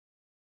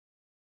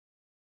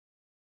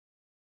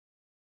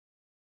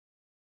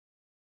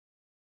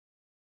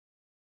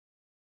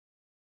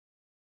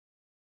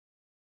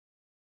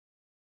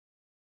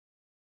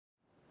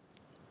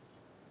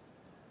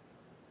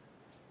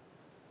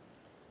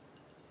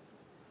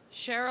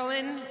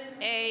Sherrilyn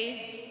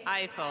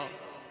Ifill,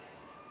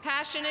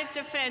 passionate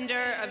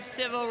defender of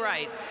civil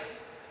rights,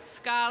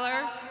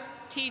 scholar,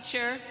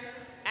 teacher,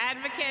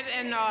 advocate,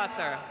 and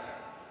author.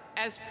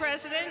 As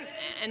President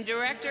and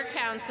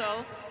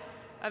Director-Counsel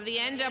of the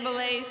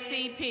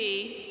NAACP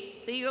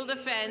Legal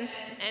Defense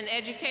and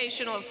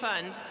Educational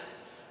Fund,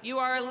 you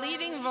are a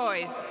leading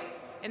voice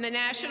in the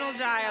national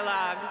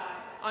dialogue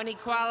on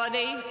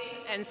equality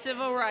and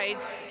civil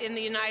rights in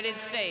the United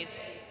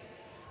States.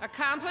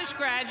 Accomplished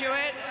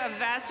graduate of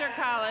Vassar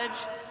College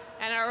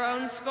and our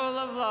own School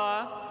of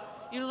Law,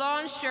 you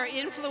launched your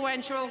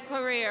influential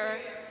career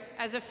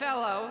as a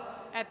fellow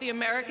at the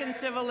American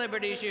Civil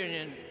Liberties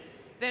Union,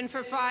 then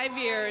for 5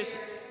 years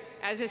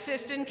as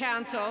assistant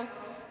counsel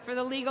for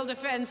the Legal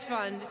Defense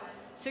Fund,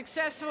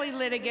 successfully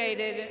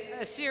litigated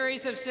a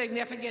series of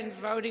significant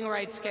voting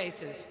rights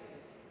cases.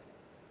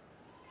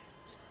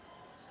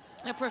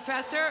 A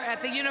professor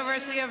at the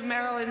University of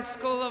Maryland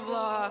School of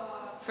Law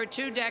for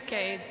 2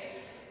 decades,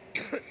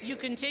 you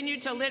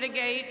continued to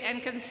litigate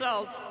and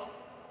consult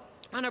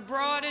on a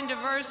broad and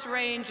diverse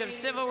range of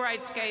civil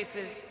rights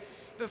cases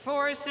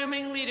before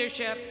assuming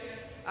leadership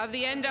of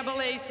the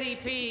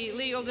NAACP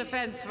Legal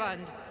Defense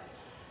Fund,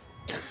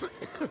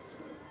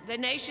 the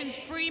nation's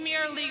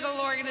premier legal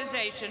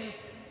organization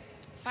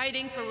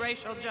fighting for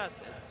racial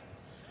justice.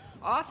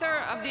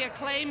 Author of the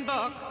acclaimed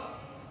book,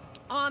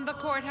 On the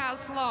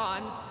Courthouse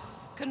Lawn,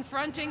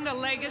 Confronting the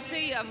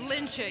Legacy of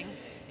Lynching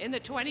in the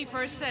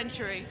 21st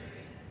Century,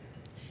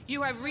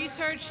 you have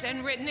researched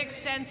and written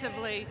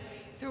extensively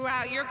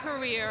throughout your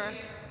career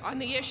on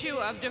the issue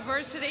of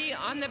diversity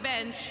on the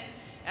bench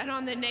and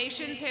on the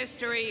nation's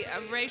history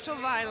of racial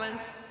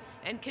violence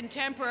and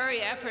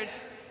contemporary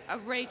efforts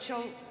of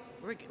racial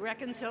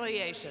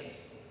reconciliation.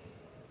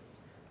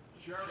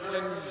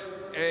 Sherrilyn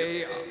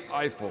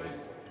Ifill,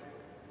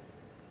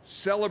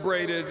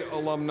 celebrated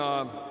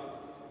alumna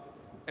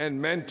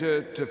and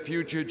mentor to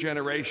future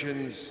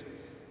generations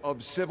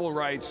of civil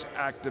rights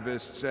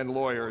activists and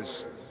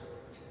lawyers.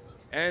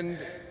 And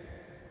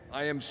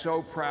I am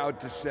so proud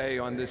to say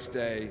on this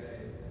day,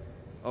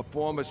 a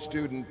former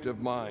student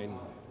of mine,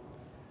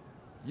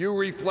 you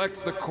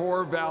reflect the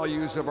core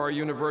values of our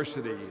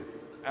university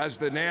as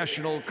the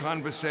national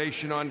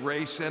conversation on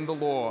race and the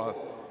law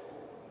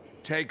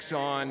takes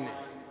on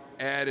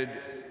added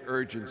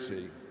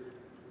urgency.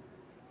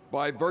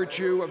 By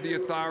virtue of the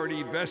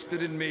authority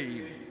vested in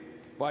me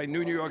by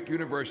New York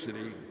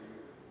University,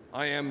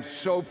 I am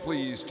so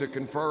pleased to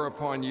confer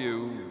upon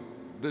you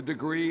the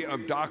degree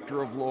of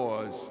Doctor of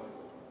Laws,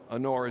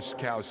 honoris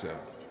causa.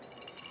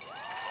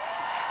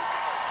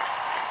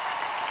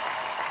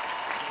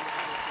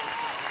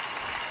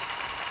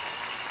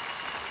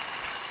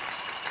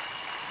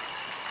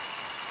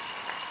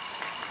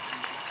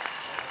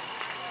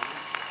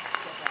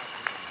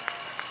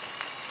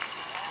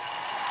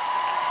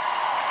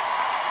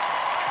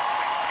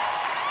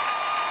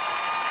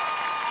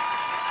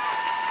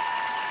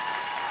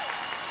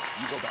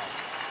 You go back.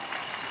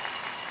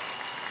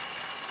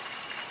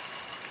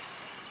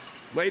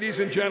 Ladies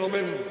and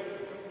gentlemen,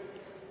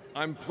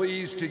 I'm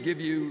pleased to give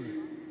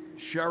you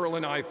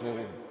Sherrilyn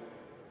Ifill,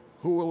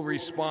 who will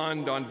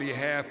respond on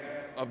behalf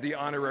of the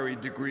honorary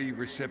degree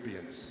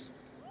recipients.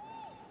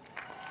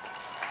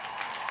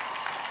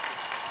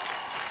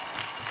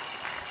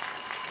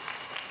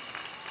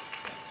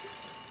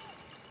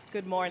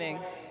 Good morning.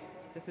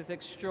 This is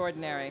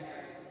extraordinary.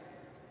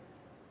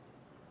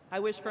 I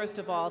wish, first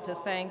of all, to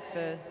thank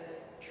the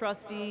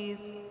trustees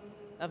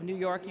of New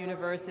York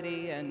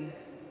University and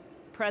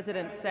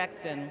President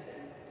Sexton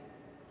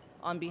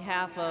on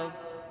behalf of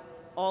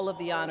all of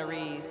the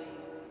honorees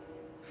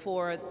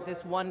for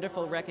this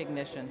wonderful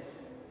recognition.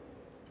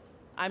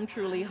 I'm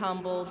truly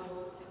humbled,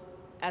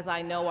 as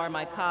I know are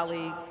my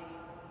colleagues,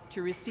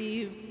 to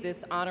receive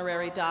this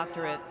honorary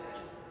doctorate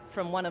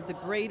from one of the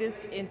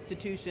greatest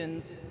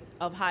institutions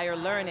of higher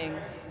learning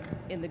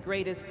in the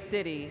greatest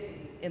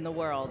city in the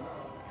world.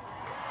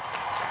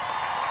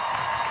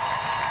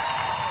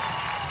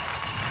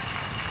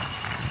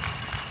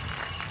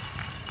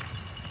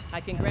 I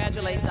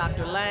congratulate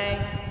Dr.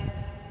 Lang,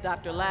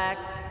 Dr.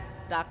 Lax,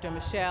 Dr.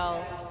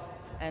 Michelle,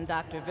 and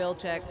Dr.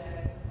 Vilcek,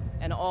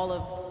 and all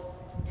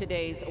of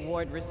today's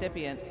award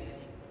recipients.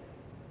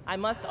 I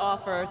must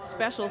offer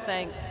special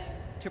thanks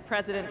to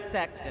President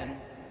Sexton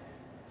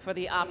for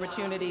the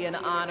opportunity and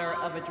honor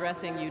of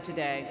addressing you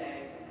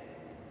today.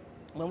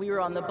 When we were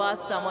on the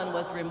bus, someone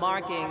was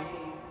remarking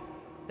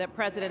that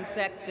President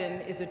Sexton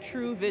is a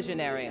true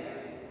visionary,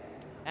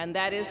 and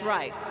that is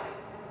right.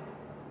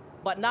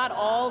 But not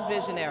all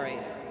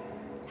visionaries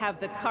have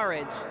the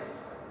courage,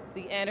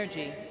 the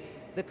energy,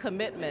 the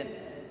commitment,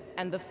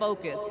 and the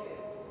focus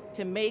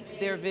to make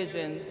their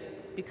vision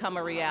become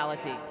a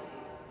reality.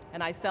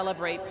 And I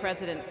celebrate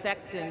President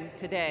Sexton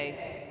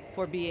today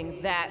for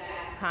being that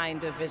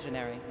kind of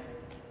visionary.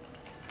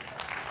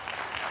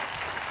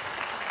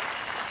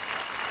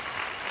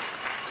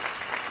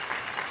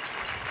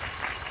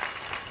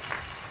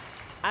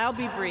 I'll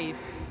be brief.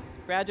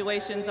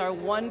 Graduations are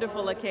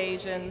wonderful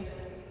occasions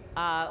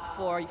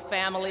for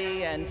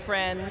family and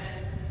friends,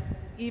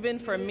 Even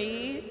for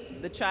me,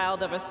 the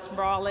child of a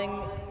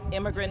sprawling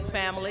immigrant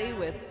family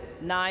with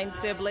 9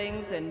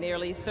 siblings and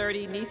nearly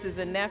 30 nieces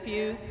and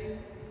nephews,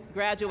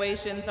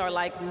 graduations are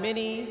like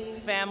mini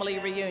family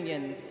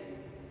reunions,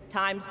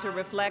 times to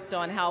reflect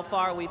on how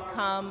far we've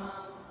come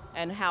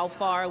and how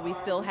far we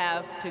still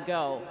have to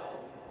go.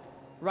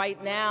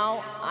 Right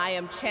now, I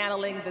am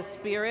channeling the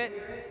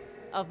spirit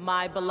of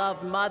my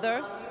beloved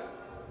mother,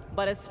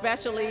 but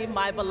especially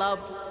my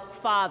beloved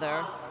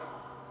father,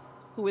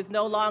 who is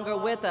no longer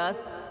with us,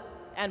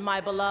 and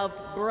my beloved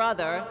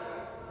brother,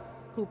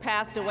 who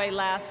passed away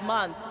last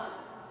month,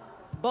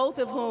 both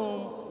of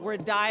whom were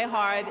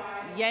diehard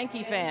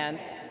Yankee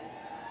fans,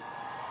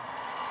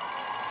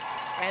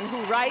 and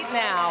who right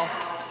now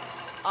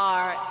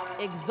are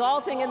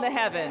exalting in the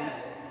heavens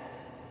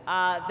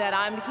that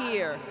I'm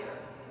here,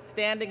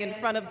 standing in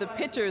front of the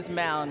pitcher's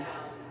mound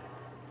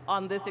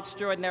on this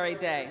extraordinary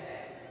day.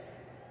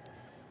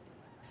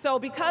 So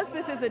because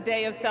this is a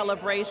day of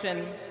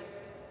celebration,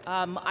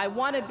 I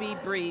want to be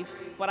brief,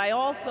 but I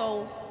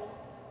also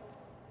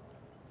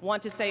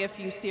want to say a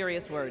few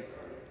serious words.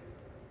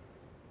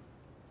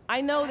 I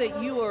know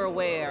that you are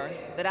aware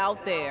that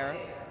out there,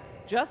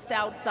 just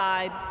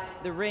outside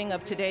the ring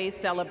of today's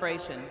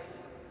celebration,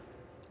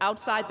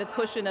 outside the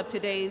cushion of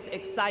today's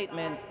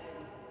excitement,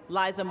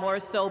 lies a more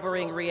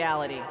sobering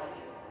reality.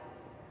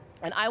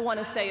 And I want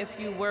to say a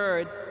few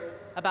words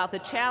about the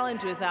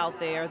challenges out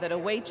there that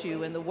await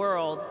you in the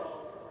world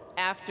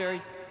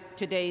after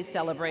today's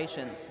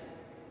celebrations.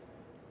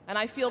 And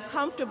I feel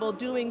comfortable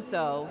doing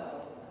so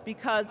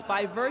because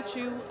by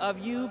virtue of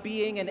you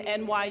being an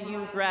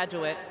NYU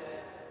graduate,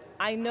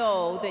 I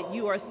know that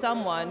you are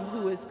someone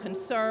who is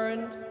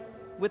concerned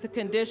with the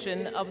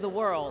condition of the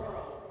world.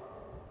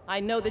 I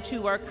know that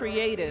you are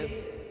creative,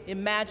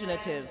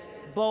 imaginative,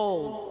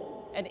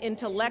 bold, and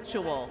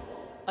intellectual,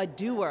 a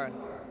doer,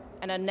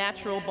 and a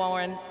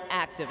natural-born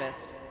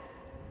activist.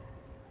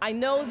 I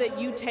know that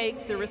you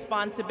take the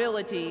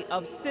responsibility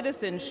of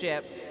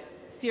citizenship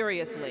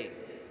seriously.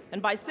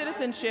 And by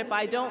citizenship,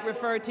 I don't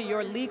refer to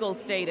your legal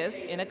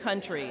status in a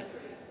country.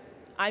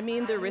 I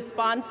mean the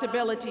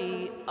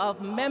responsibility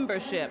of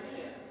membership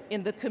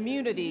in the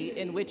community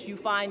in which you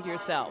find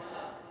yourself,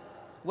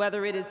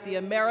 whether it is the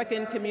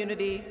American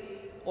community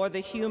or the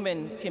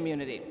human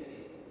community.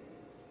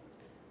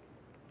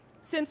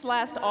 Since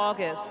last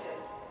August,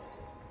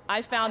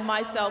 I found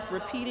myself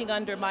repeating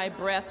under my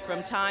breath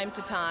from time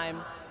to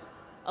time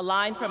a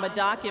line from a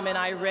document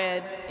I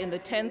read in the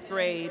 10th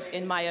grade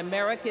in my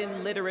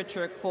American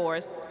literature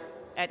course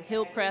at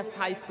Hillcrest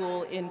High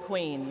School in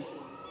Queens.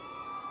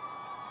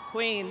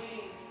 Queens.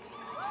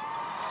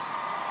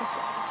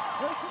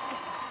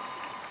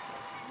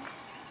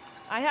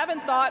 I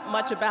haven't thought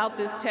much about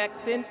this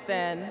text since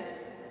then,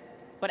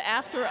 but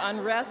after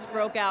unrest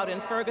broke out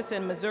in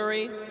Ferguson,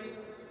 Missouri,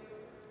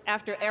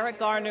 after Eric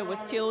Garner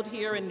was killed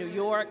here in New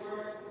York,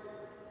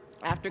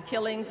 after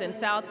killings in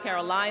South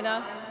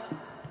Carolina,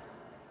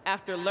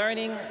 after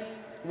learning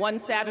one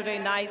Saturday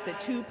night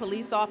that 2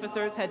 police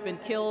officers had been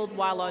killed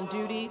while on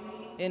duty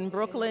in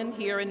Brooklyn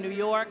here in New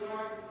York,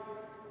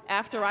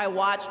 after I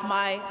watched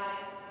my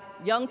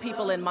young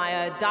people in my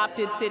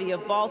adopted city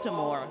of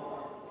Baltimore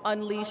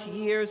unleash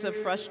years of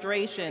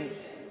frustration,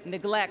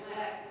 neglect,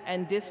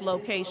 and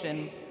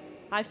dislocation,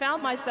 I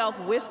found myself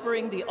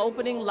whispering the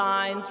opening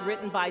lines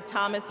written by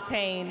Thomas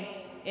Paine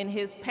in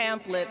his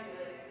pamphlet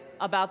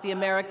about the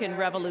American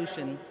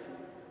Revolution.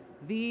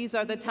 These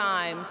are the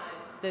times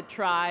that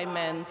try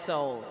men's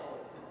souls.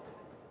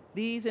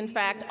 These, in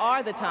fact,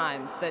 are the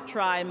times that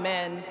try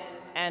men's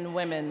and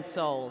women's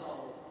souls.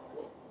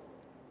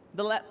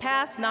 The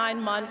past 9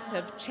 months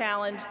have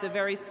challenged the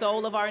very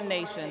soul of our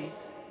nation,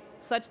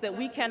 such that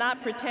we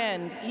cannot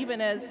pretend, even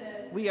as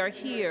we are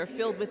here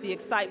filled with the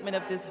excitement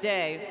of this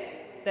day,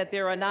 that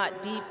there are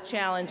not deep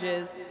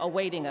challenges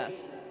awaiting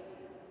us.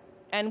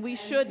 And we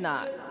should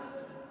not.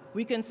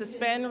 We can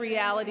suspend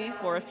reality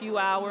for a few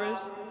hours,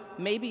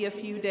 maybe a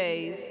few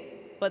days,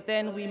 but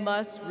then we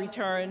must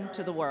return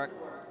to the work.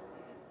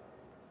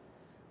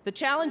 The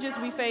challenges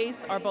we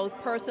face are both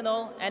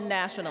personal and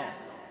national.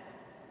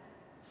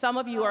 Some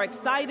of you are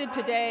excited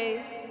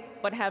today,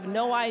 but have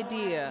no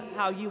idea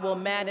how you will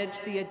manage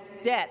the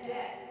debt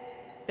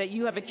that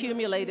you have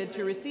accumulated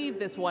to receive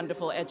this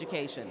wonderful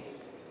education.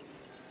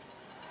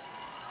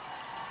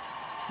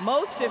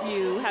 Most of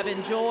you have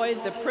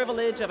enjoyed the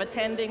privilege of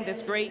attending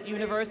this great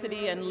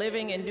university and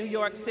living in New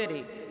York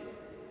City.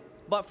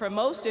 But for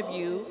most of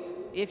you,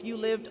 if you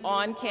lived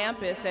on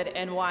campus at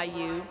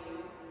NYU,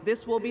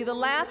 this will be the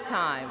last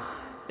time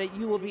that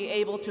you will be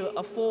able to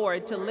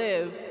afford to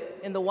live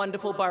in the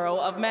wonderful borough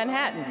of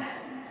Manhattan.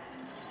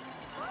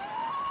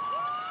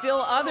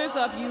 Still others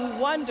of you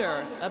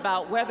wonder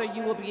about whether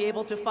you will be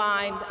able to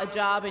find a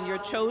job in your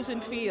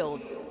chosen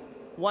field,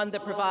 one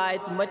that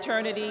provides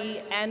maternity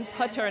and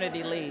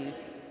paternity leave,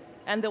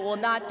 and that will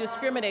not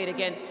discriminate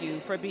against you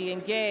for being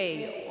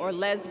gay or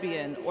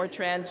lesbian or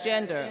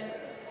transgender.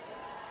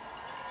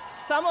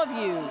 Some of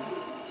you,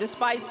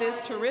 despite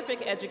this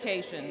terrific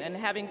education and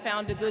having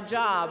found a good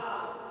job,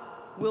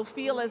 will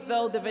feel as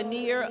though the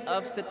veneer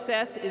of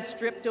success is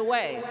stripped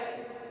away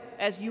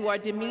as you are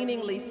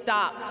demeaningly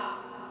stopped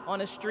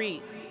on a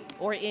street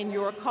or in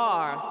your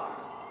car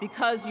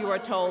because you are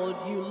told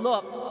you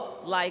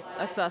look like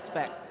a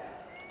suspect.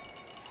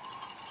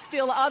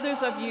 Still,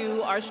 others of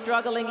you are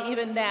struggling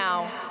even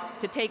now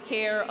to take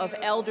care of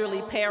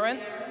elderly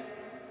parents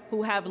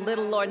who have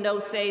little or no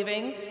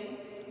savings,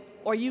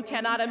 or you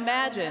cannot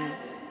imagine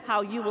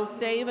how you will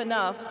save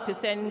enough to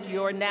send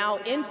your now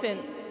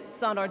infant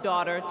son or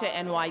daughter to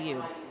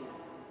NYU.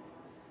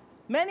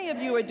 Many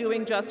of you are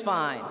doing just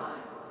fine,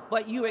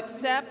 but you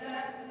accept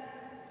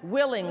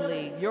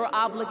willingly your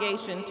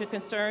obligation to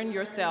concern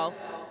yourself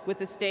with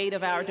the state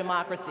of our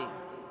democracy.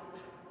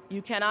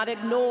 You cannot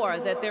ignore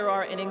that there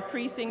are an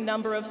increasing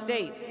number of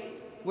states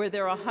where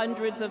there are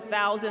hundreds of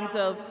thousands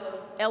of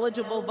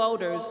eligible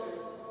voters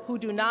who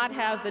do not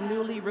have the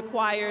newly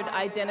required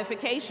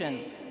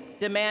identification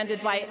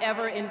demanded by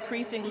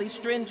ever-increasingly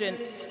stringent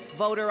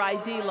voter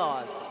ID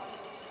laws.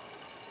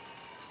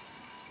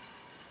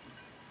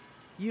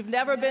 You've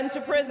never been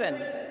to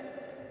prison,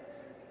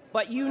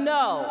 but you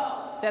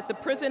know that the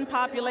prison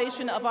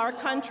population of our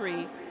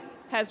country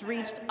has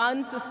reached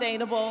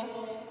unsustainable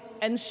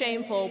and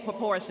shameful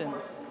proportions.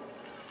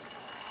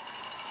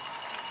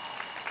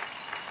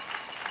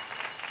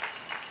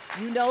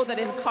 You know that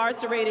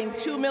incarcerating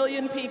 2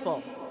 million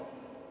people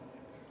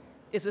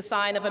is a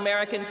sign of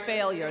American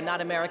failure, not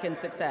American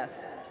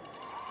success.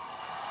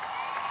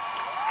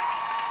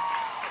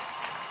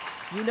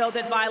 You know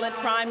that violent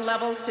crime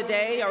levels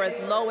today are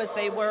as low as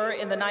they were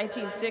in the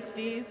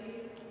 1960s,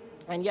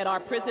 and yet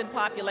our prison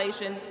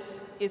population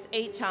is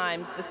 8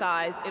 times the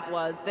size it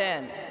was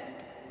then.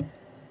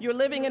 You're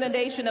living in a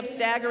nation of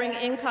staggering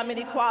income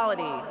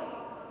inequality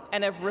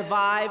and of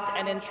revived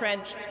and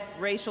entrenched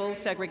racial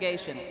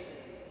segregation.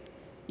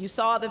 You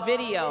saw the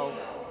video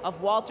of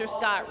Walter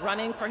Scott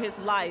running for his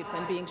life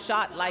and being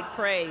shot like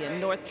prey in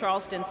North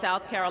Charleston,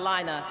 South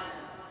Carolina,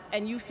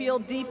 and you feel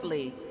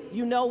deeply,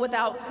 you know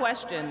without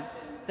question,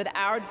 that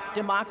our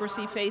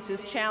democracy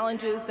faces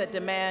challenges that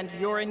demand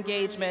your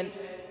engagement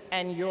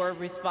and your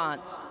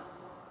response.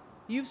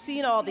 You've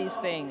seen all these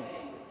things.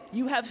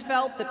 You have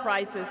felt the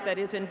crisis that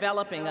is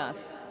enveloping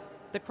us,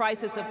 the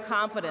crisis of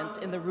confidence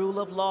in the rule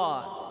of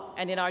law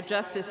and in our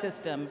justice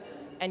system,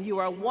 and you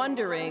are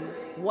wondering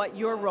what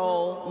your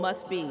role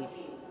must be.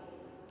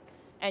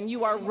 And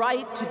you are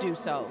right to do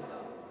so.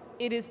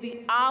 It is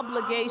the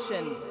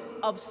obligation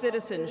of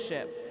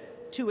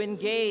citizenship to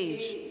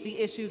engage the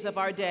issues of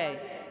our day,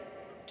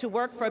 to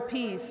work for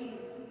peace,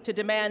 to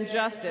demand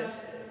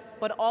justice,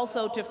 but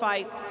also to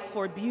fight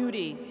for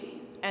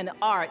beauty and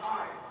art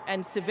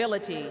and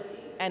civility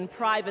and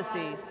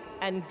privacy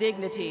and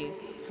dignity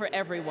for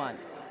everyone.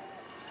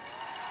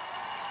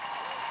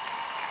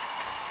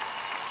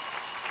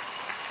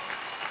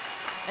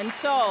 And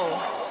so,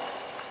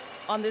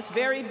 on this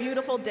very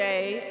beautiful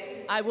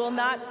day, I will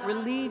not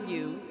relieve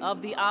you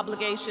of the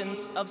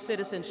obligations of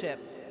citizenship.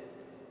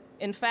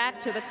 In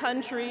fact, to the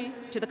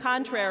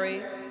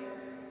contrary,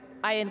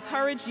 I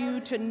encourage you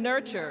to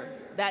nurture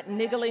that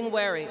niggling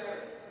worry,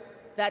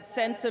 that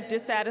sense of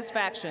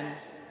dissatisfaction,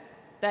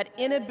 that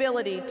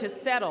inability to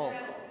settle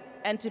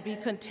and to be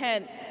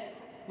content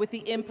with the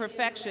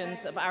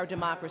imperfections of our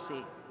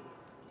democracy.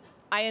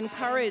 I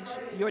encourage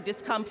your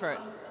discomfort,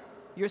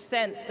 your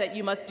sense that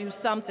you must do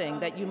something,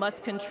 that you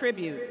must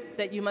contribute,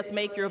 that you must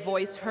make your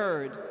voice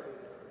heard.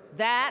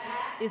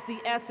 That is the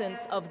essence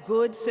of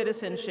good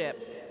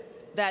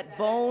citizenship, that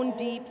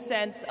bone-deep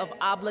sense of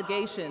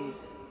obligation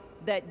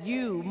that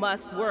you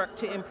must work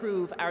to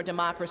improve our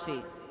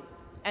democracy,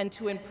 and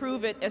to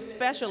improve it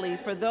especially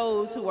for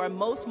those who are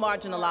most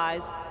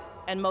marginalized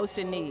and most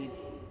in need.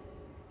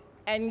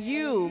 And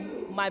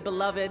you, my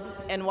beloved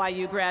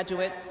NYU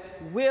graduates,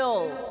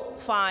 will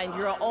find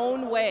your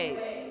own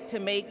way to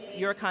make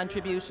your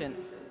contribution.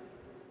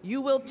 You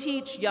will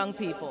teach young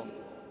people.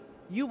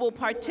 You will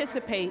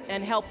participate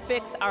and help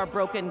fix our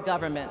broken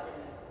government.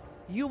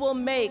 You will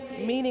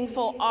make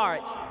meaningful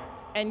art,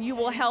 and you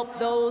will help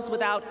those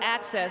without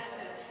access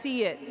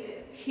see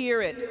it,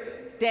 hear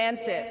it, dance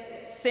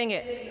it, sing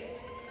it.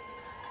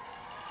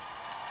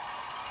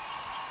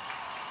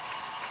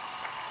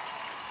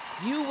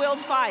 You will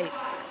fight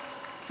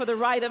for the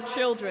right of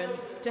children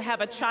to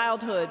have a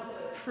childhood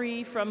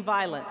free from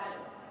violence.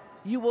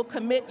 You will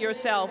commit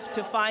yourself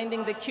to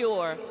finding the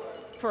cure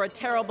for a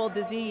terrible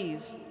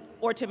disease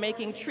or to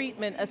making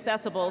treatment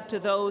accessible to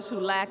those who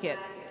lack it.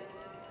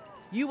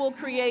 You will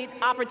create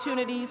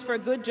opportunities for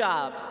good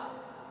jobs.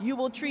 You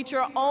will treat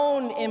your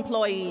own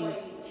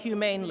employees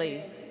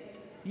humanely.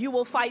 You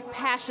will fight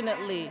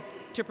passionately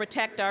to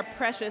protect our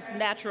precious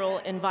natural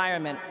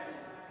environment.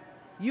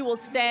 You will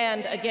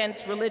stand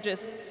against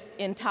religious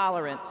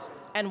intolerance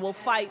and will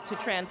fight to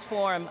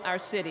transform our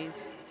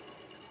cities.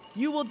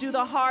 You will do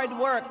the hard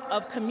work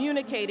of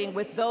communicating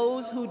with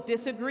those who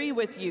disagree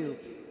with you,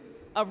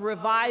 of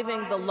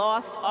reviving the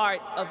lost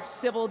art of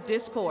civil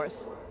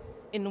discourse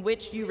in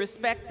which you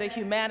respect the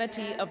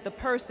humanity of the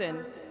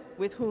person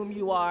with whom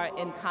you are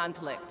in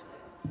conflict.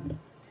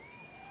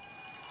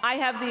 I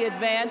have the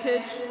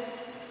advantage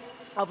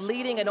of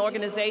leading an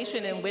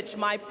organization in which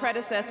my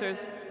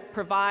predecessors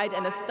provide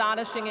an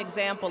astonishing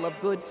example of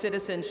good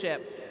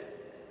citizenship.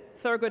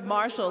 Thurgood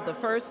Marshall, the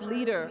first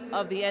leader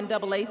of the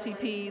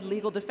NAACP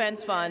Legal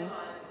Defense Fund,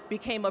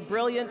 became a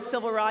brilliant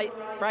civil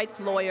rights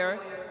lawyer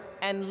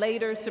and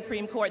later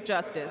Supreme Court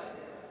justice.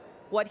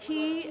 What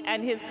he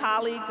and his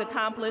colleagues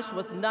accomplished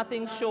was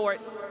nothing short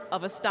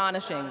of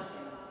astonishing.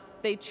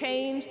 They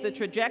changed the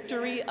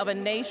trajectory of a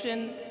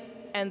nation,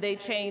 and they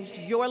changed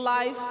your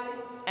life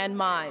and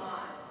mine.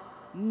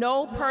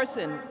 No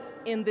person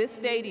in this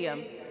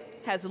stadium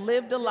has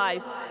lived a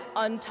life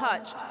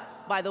untouched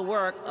by the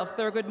work of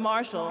Thurgood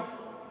Marshall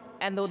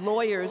and the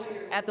lawyers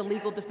at the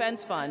Legal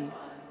Defense Fund.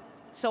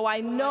 So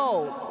I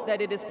know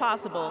that it is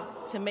possible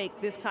to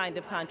make this kind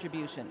of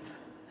contribution.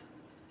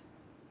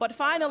 But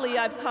finally,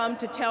 I've come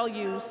to tell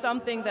you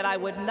something that I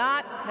would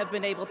not have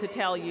been able to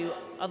tell you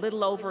a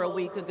little over a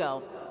week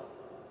ago.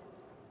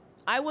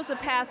 I was a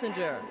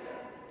passenger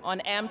on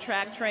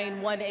Amtrak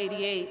train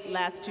 188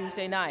 last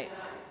Tuesday night.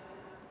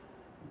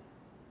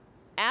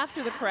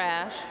 After the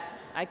crash,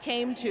 I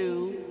came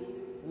to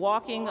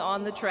walking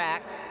on the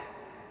tracks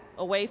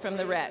away from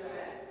the wreck.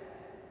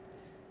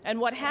 And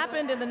what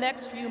happened in the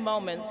next few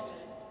moments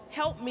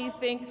helped me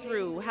think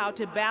through how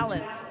to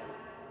balance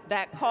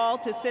that call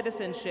to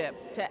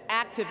citizenship, to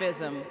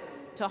activism,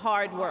 to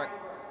hard work.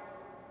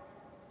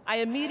 I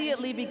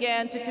immediately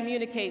began to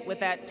communicate with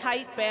that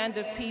tight band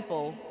of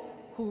people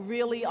who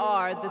really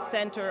are the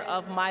center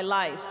of my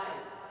life.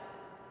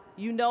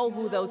 You know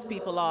who those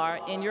people are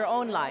in your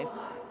own life.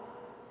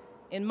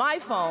 In my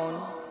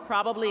phone,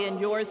 probably in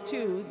yours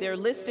too, they're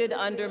listed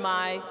under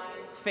my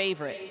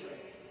favorites.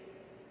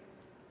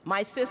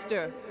 My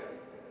sister,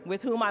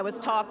 with whom I was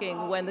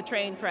talking when the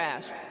train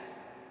crashed.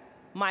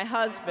 My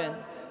husband,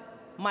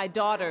 my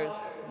daughters,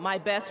 my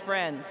best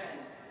friends.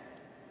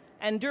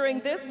 And during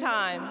this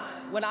time,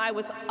 when I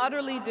was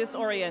utterly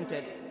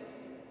disoriented,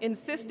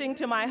 insisting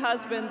to my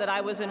husband that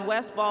I was in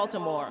West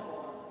Baltimore,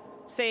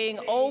 saying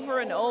over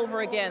and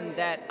over again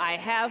that I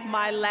have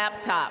my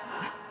laptop,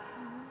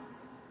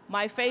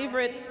 my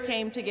favorites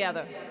came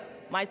together.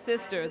 My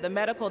sister, the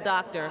medical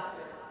doctor,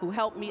 who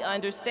helped me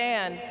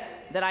understand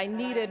that I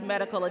needed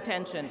medical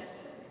attention.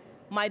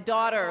 My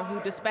daughter, who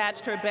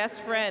dispatched her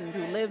best friend,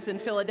 who lives in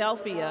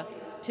Philadelphia,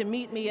 to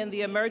meet me in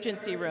the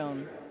emergency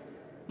room.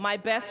 My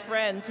best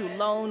friends, who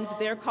loaned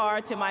their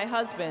car to my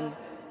husband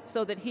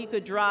so that he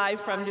could drive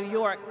from New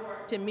York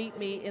to meet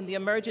me in the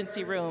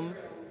emergency room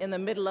in the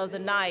middle of the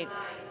night,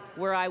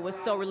 where I was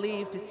so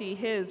relieved to see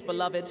his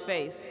beloved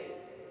face.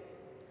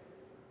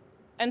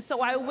 And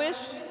so I wish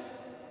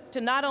to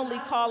not only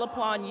call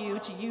upon you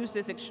to use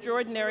this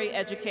extraordinary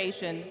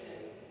education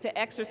to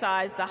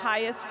exercise the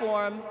highest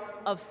form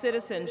of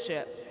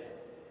citizenship,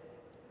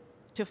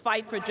 to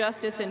fight for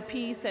justice and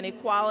peace and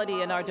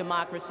equality in our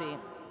democracy,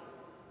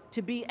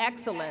 to be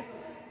excellent,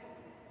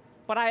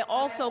 but I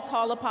also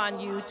call upon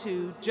you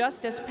to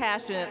just as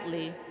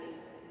passionately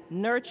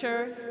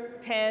nurture,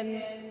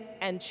 tend,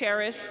 and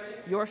cherish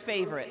your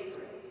favorites,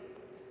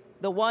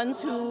 the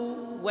ones who,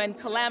 when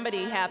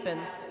calamity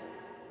happens,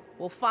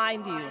 will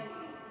find you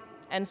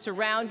and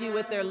surround you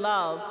with their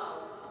love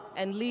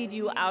and lead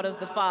you out of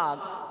the fog.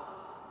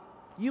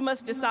 You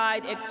must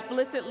decide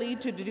explicitly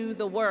to do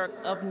the work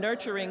of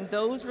nurturing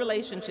those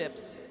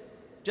relationships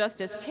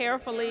just as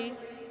carefully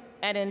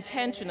and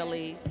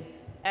intentionally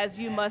as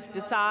you must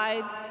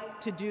decide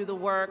to do the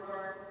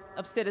work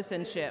of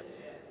citizenship.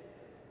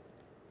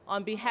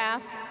 On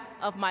behalf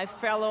of my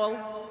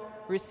fellow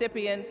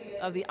recipients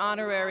of the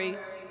honorary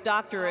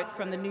doctorate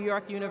from the New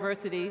York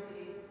University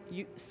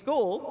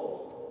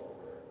School,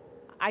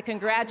 I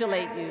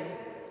congratulate you.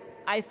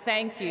 I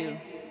thank you.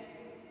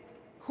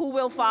 Who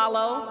will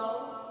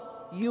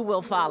follow? You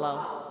will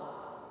follow.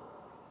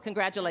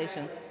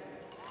 Congratulations.